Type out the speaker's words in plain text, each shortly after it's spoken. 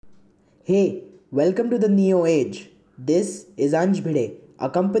Hey, welcome to the Neo Age. This is Anj Bhide,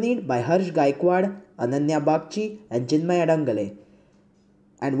 accompanied by Harsh Gaikwad, Ananya Bagchi, and Chinmay Adangale.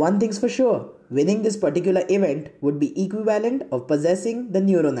 And one thing's for sure, winning this particular event would be equivalent of possessing the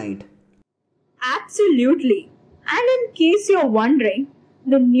Neuronite. Absolutely. And in case you're wondering,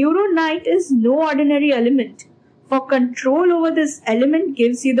 the neuronite is no ordinary element. For control over this element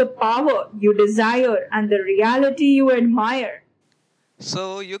gives you the power you desire and the reality you admire.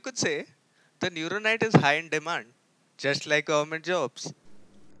 So you could say the Neuronite is high in demand, just like government jobs.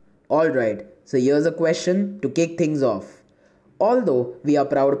 Alright, so here's a question to kick things off. Although we are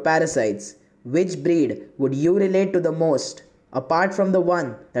proud parasites, which breed would you relate to the most, apart from the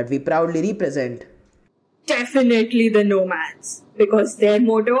one that we proudly represent? Definitely the nomads, because their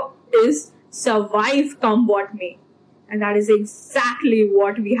motto is survive come what may. And that is exactly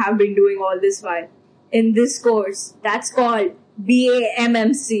what we have been doing all this while. In this course, that's called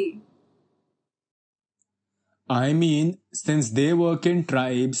BAMMC. I mean, since they work in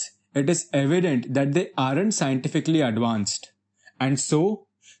tribes, it is evident that they aren't scientifically advanced. And so,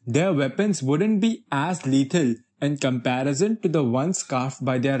 their weapons wouldn't be as lethal in comparison to the ones carved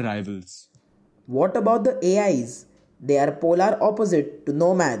by their rivals. What about the AIs? They are polar opposite to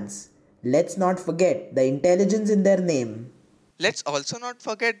nomads. Let's not forget the intelligence in their name. Let's also not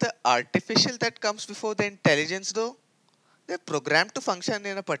forget the artificial that comes before the intelligence, though. They're programmed to function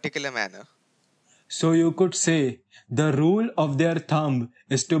in a particular manner. So you could say the rule of their thumb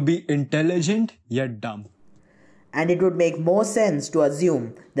is to be intelligent yet dumb. And it would make more sense to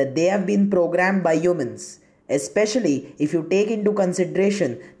assume that they have been programmed by humans, especially if you take into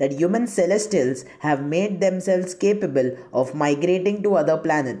consideration that human celestials have made themselves capable of migrating to other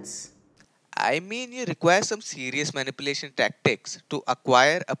planets. I mean, you require some serious manipulation tactics to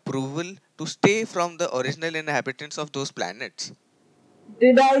acquire approval to stay from the original inhabitants of those planets.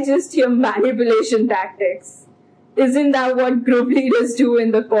 Did I just hear manipulation tactics? Isn't that what group leaders do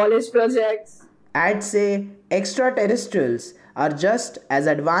in the college projects? I'd say extraterrestrials are just as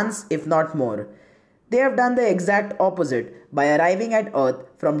advanced, if not more. They have done the exact opposite by arriving at Earth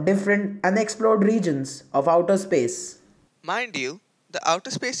from different unexplored regions of outer space. Mind you, the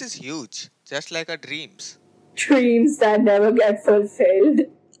outer space is huge, just like our dreams. Dreams that never get fulfilled.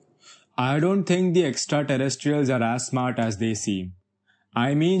 I don't think the extraterrestrials are as smart as they seem.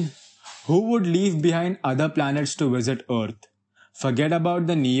 I mean, who would leave behind other planets to visit Earth? Forget about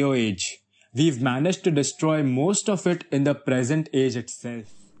the Neo Age. We've managed to destroy most of it in the present age itself.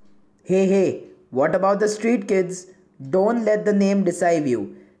 Hey, what about the street kids? Don't let the name deceive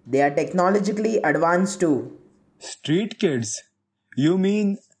you. They are technologically advanced too. Street kids? You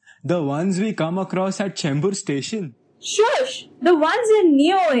mean the ones we come across at Chembur station? Shush! The ones in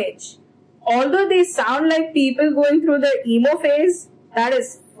Neo Age. Although they sound like people going through the emo phase, that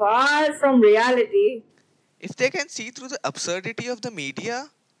is far from reality. If they can see through the absurdity of the media,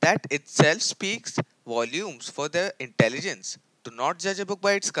 that itself speaks volumes for their intelligence to not judge a book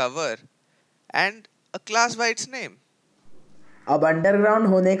by its cover and a class by its name. अब underground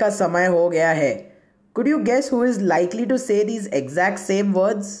होने का समय हो गया है. Could you guess who is likely to say these exact same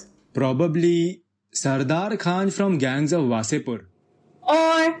words? Probably Sardar Khan from gangs of Wasepur.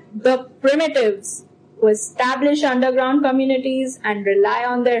 Or the primitives who establish underground communities and rely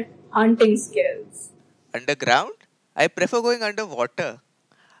on their hunting skills. Underground? I prefer going underwater.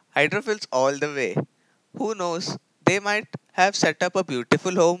 Hydrophiles all the way. Who knows? They might have set up a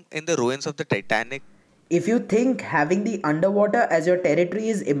beautiful home in the ruins of the Titanic. If you think having the underwater as your territory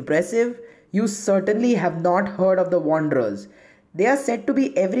is impressive, you certainly have not heard of the Wanderers. They are said to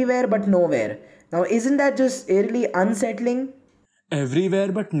be everywhere but nowhere. Now, isn't that just eerily unsettling?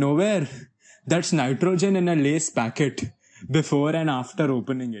 Everywhere but nowhere. That's nitrogen in a lace packet before and after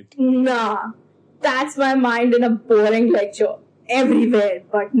opening it. Nah, that's my mind in a boring lecture. Everywhere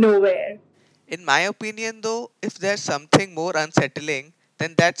but nowhere. In my opinion, though, if there's something more unsettling,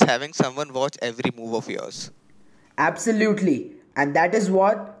 then that's having someone watch every move of yours. Absolutely. And that is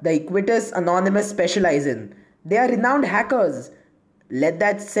what the Equitas Anonymous specialize in. They are renowned hackers. Let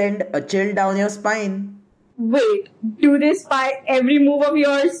that send a chill down your spine. Wait, do they spy every move of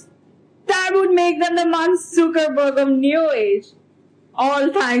yours? That would make them the Mark Zuckerberg of New Age.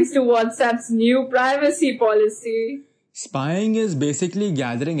 All thanks to WhatsApp's new privacy policy. Spying is basically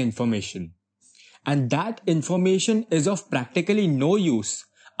gathering information. And that information is of practically no use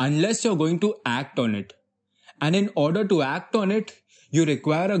unless you're going to act on it. And in order to act on it, you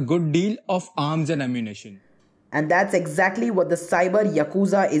require a good deal of arms and ammunition. And that's exactly what the cyber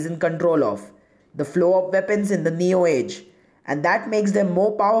yakuza is in control of. The flow of weapons in the Neo Age. And that makes them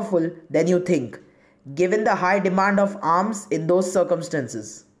more powerful than you think, given the high demand of arms in those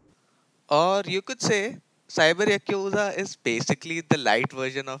circumstances. Or you could say Cyber Yakuza is basically the light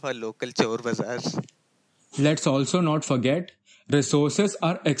version of our local chore bazaars. Let's also not forget, resources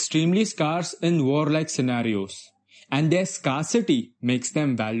are extremely scarce in warlike scenarios, and their scarcity makes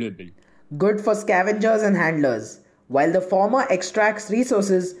them valuable. Good for scavengers and handlers. While the former extracts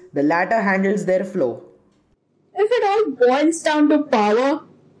resources, the latter handles their flow. If it all boils down to power,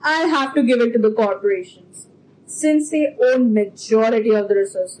 I'll have to give it to the corporations. Since they own majority of the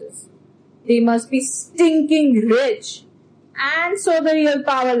resources, they must be stinking rich. And so the real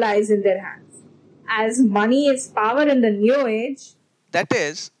power lies in their hands. As money is power in the new age, That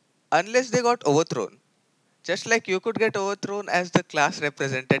is, unless they got overthrown. Just like you could get overthrown as the class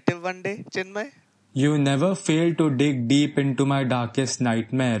representative one day, Chinmay. You never fail to dig deep into my darkest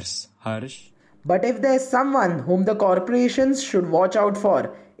nightmares, Harsh. But if there's someone whom the corporations should watch out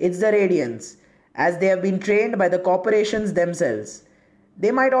for, it's the Radiants, as they have been trained by the corporations themselves.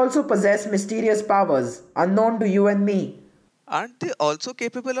 They might also possess mysterious powers unknown to you and me. Aren't they also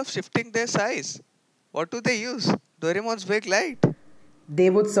capable of shifting their size? What do they use? Doraemon's big light. They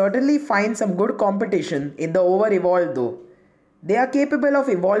would certainly find some good competition in the over-evolved though. They are capable of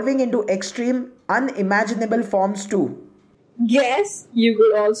evolving into extreme, unimaginable forms too. yes, you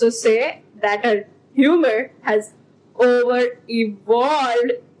could also say that our humor has over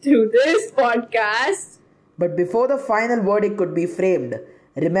evolved through this podcast. But before the final verdict could be framed,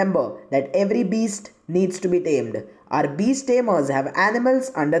 remember that every beast needs to be tamed. Our beast tamers have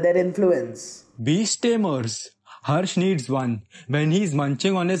animals under their influence. Beast tamers. Harsh needs one when he's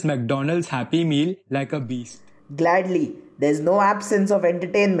munching on his McDonald's Happy Meal like a beast. Gladly, there's no absence of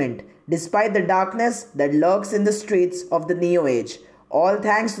entertainment despite the darkness that lurks in the streets of the Neo Age. All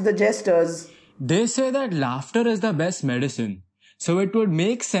thanks to the jesters. They say that laughter is the best medicine, so it would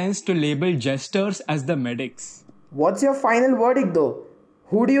make sense to label jesters as the medics. What's your final verdict though?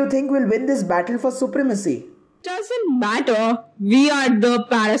 Who do you think will win this battle for supremacy? Doesn't matter. We are the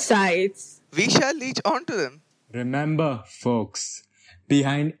parasites. We shall leech onto them. Remember, folks,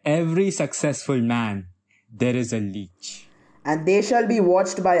 behind every successful man, there is a leech. And they shall be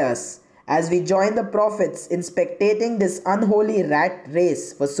watched by us as we join the prophets in spectating this unholy rat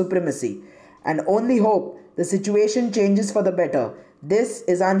race for supremacy, and only hope the situation changes for the better. This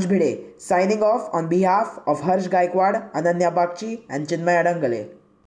is Ansh Bhide signing off on behalf of Harsh Gaikwad, Ananya Bakchi and Chinmay Adangale.